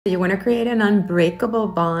You want to create an unbreakable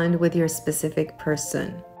bond with your specific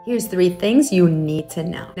person. Here's 3 things you need to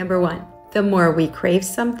know. Number 1, the more we crave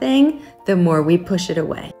something, the more we push it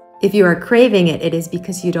away. If you are craving it, it is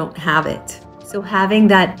because you don't have it. So having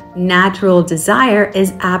that natural desire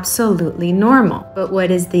is absolutely normal. But what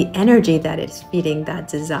is the energy that is feeding that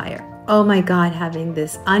desire? Oh my God, having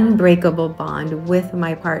this unbreakable bond with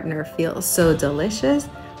my partner feels so delicious.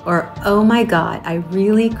 Or, oh my God, I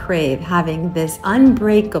really crave having this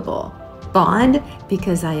unbreakable bond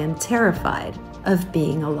because I am terrified of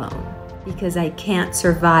being alone. Because I can't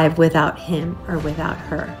survive without him or without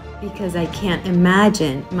her. Because I can't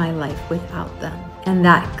imagine my life without them. And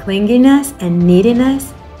that clinginess and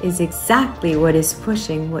neediness is exactly what is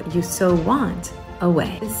pushing what you so want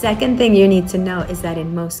away. The second thing you need to know is that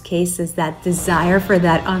in most cases, that desire for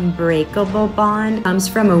that unbreakable bond comes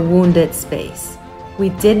from a wounded space. We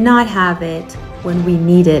did not have it when we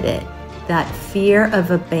needed it. That fear of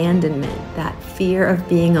abandonment, that fear of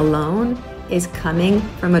being alone is coming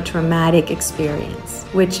from a traumatic experience,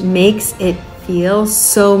 which makes it feel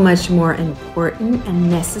so much more important and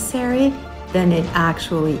necessary than it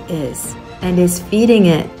actually is, and is feeding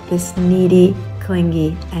it this needy,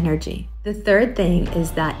 clingy energy. The third thing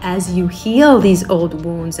is that as you heal these old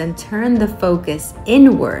wounds and turn the focus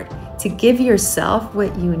inward to give yourself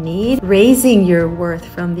what you need, raising your worth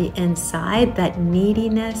from the inside, that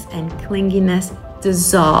neediness and clinginess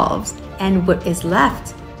dissolves, and what is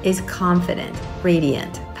left is confident,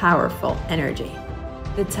 radiant, powerful energy.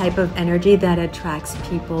 The type of energy that attracts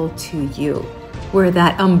people to you, where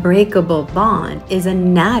that unbreakable bond is a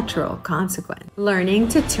natural consequence. Learning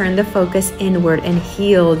to turn the focus inward and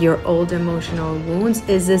heal your old emotional wounds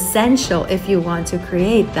is essential if you want to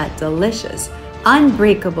create that delicious,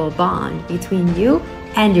 unbreakable bond between you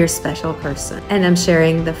and your special person. And I'm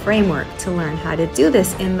sharing the framework to learn how to do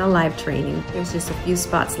this in the live training. There's just a few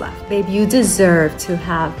spots left. Babe, you deserve to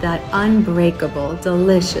have that unbreakable,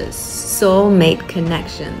 delicious soulmate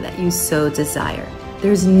connection that you so desire.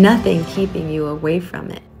 There's nothing keeping you away from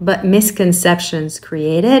it, but misconceptions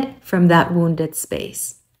created from that wounded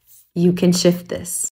space. You can shift this.